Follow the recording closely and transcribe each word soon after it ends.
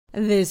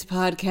This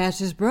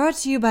podcast is brought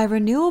to you by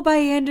Renewal by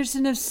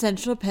Andersen of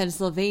Central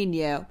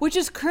Pennsylvania, which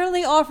is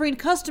currently offering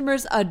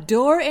customers a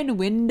door and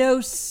window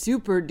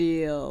super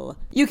deal.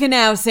 You can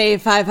now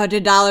save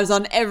 $500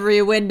 on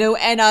every window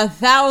and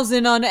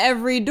 $1,000 on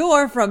every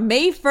door from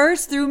May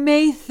 1st through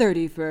May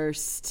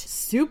 31st.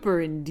 Super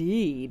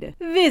indeed.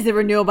 Visit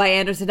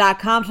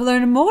renewalbyandersen.com to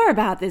learn more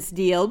about this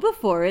deal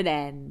before it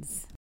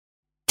ends.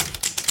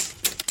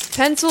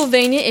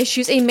 Pennsylvania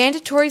issues a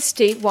mandatory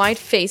statewide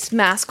face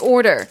mask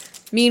order.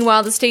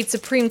 Meanwhile, the state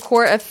Supreme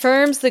Court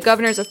affirms the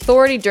governor's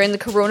authority during the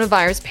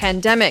coronavirus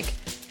pandemic.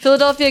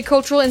 Philadelphia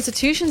cultural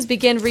institutions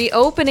begin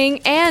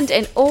reopening, and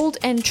an old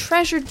and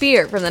treasured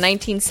beer from the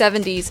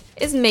 1970s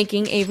is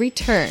making a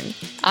return.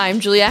 I'm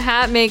Julia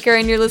Hatmaker,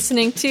 and you're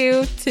listening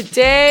to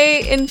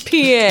Today in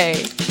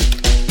PA.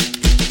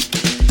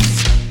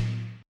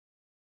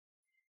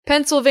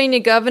 Pennsylvania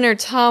Governor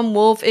Tom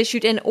Wolf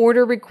issued an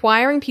order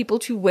requiring people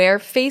to wear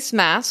face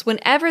masks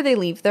whenever they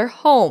leave their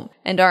home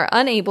and are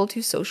unable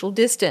to social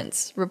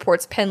distance,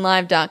 reports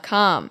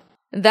PennLive.com.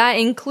 That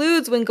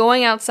includes when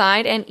going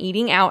outside and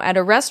eating out at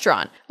a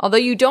restaurant, although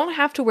you don't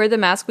have to wear the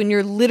mask when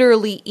you're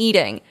literally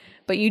eating,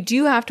 but you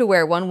do have to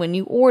wear one when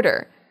you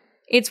order.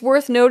 It's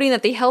worth noting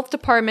that the health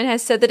department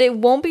has said that it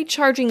won't be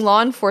charging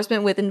law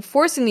enforcement with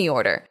enforcing the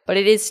order, but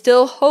it is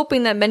still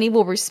hoping that many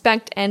will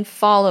respect and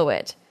follow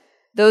it.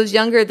 Those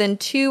younger than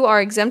 2 are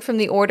exempt from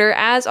the order,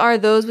 as are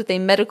those with a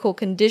medical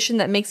condition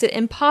that makes it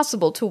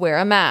impossible to wear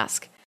a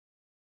mask.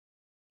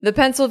 The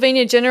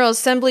Pennsylvania General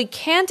Assembly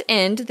can't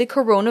end the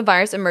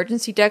coronavirus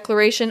emergency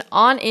declaration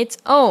on its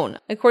own,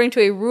 according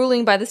to a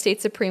ruling by the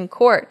state Supreme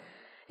Court.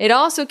 It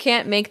also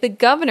can't make the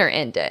governor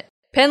end it.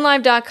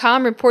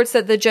 PennLive.com reports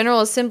that the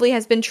General Assembly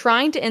has been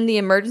trying to end the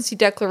emergency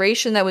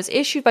declaration that was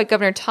issued by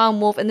Governor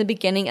Tom Wolf in the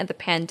beginning of the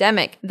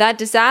pandemic. That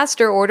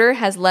disaster order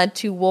has led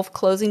to Wolf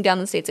closing down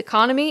the state's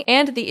economy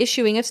and the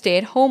issuing of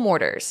stay-at-home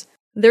orders.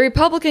 The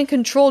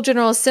Republican-controlled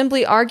General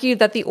Assembly argued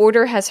that the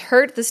order has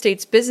hurt the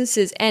state's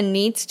businesses and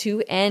needs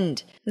to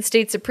end. The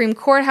state Supreme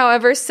Court,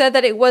 however, said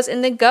that it was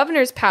in the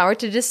governor's power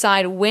to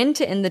decide when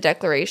to end the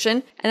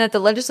declaration and that the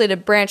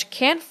legislative branch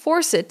can't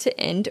force it to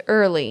end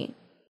early.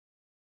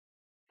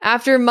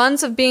 After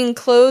months of being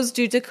closed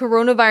due to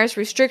coronavirus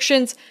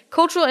restrictions,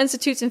 cultural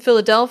institutes in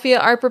Philadelphia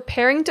are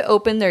preparing to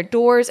open their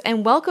doors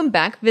and welcome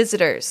back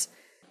visitors.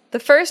 The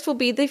first will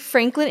be the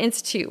Franklin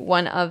Institute,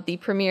 one of the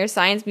premier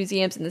science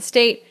museums in the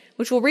state,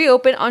 which will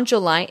reopen on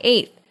July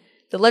 8th.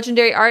 The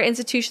legendary art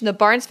institution, the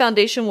Barnes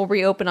Foundation, will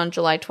reopen on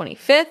July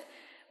 25th,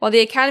 while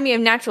the Academy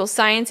of Natural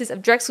Sciences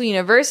of Drexel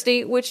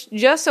University, which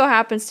just so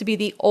happens to be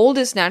the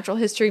oldest natural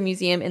history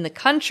museum in the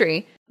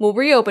country, will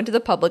reopen to the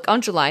public on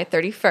July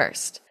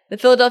 31st. The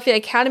Philadelphia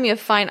Academy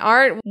of Fine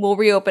Art will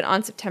reopen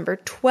on September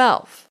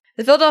 12th.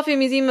 The Philadelphia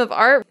Museum of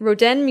Art,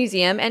 Rodin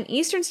Museum, and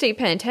Eastern State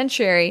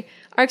Penitentiary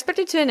are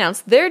expected to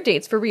announce their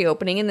dates for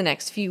reopening in the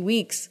next few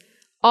weeks.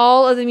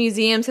 All of the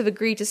museums have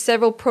agreed to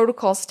several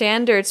protocol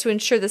standards to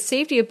ensure the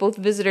safety of both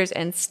visitors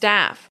and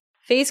staff.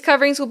 Face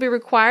coverings will be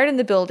required in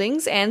the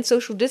buildings, and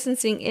social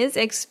distancing is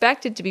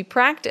expected to be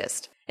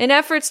practiced. In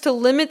efforts to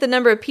limit the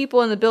number of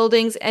people in the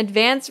buildings,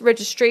 advanced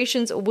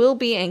registrations will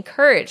be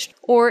encouraged,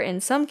 or in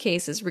some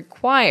cases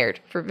required,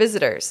 for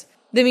visitors.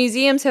 The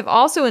museums have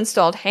also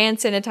installed hand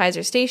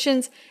sanitizer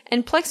stations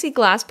and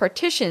plexiglass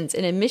partitions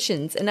in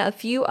admissions and a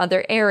few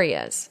other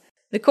areas.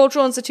 The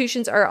cultural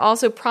institutions are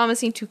also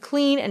promising to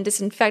clean and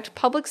disinfect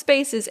public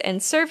spaces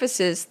and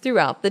surfaces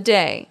throughout the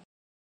day.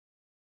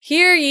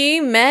 Hear ye,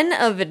 men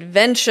of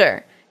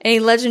adventure! A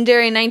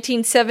legendary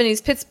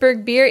 1970s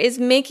Pittsburgh beer is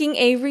making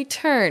a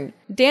return.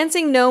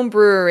 Dancing Gnome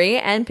Brewery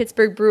and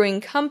Pittsburgh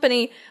Brewing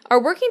Company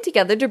are working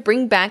together to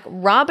bring back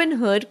Robin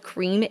Hood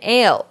Cream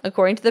Ale,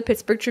 according to the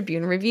Pittsburgh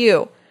Tribune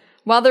Review.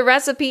 While the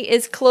recipe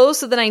is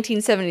close to the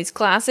 1970s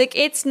classic,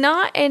 it's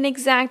not an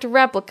exact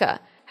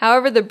replica.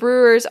 However, the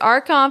brewers are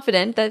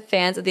confident that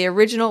fans of the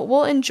original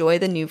will enjoy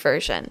the new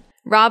version.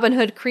 Robin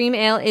Hood Cream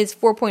Ale is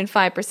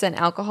 4.5%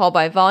 alcohol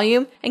by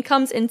volume and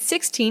comes in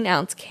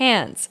 16-ounce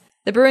cans.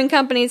 The brewing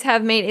companies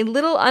have made a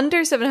little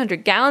under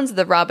 700 gallons of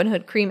the Robin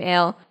Hood Cream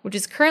Ale, which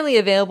is currently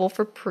available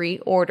for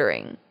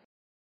pre-ordering.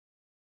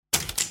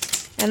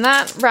 And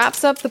that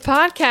wraps up the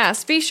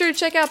podcast. Be sure to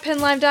check out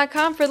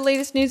PennLive.com for the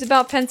latest news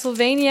about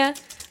Pennsylvania.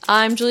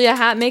 I'm Julia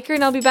Hatmaker,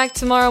 and I'll be back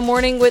tomorrow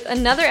morning with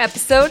another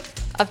episode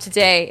of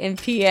Today in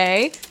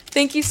PA.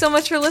 Thank you so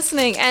much for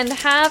listening, and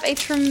have a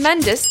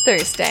tremendous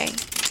Thursday.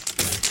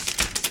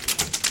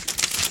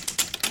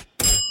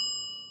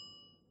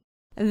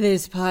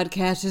 This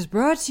podcast is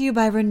brought to you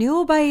by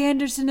Renewal by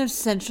Andersen of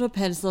Central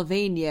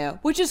Pennsylvania,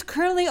 which is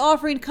currently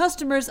offering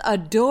customers a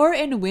door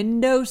and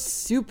window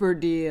super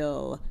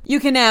deal. You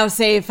can now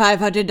save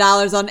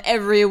 $500 on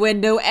every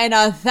window and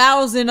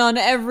 $1,000 on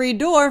every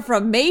door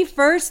from May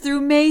 1st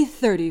through May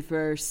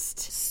 31st.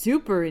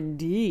 Super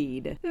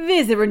indeed.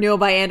 Visit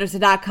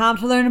renewalbyandersen.com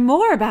to learn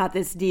more about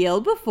this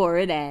deal before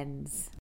it ends.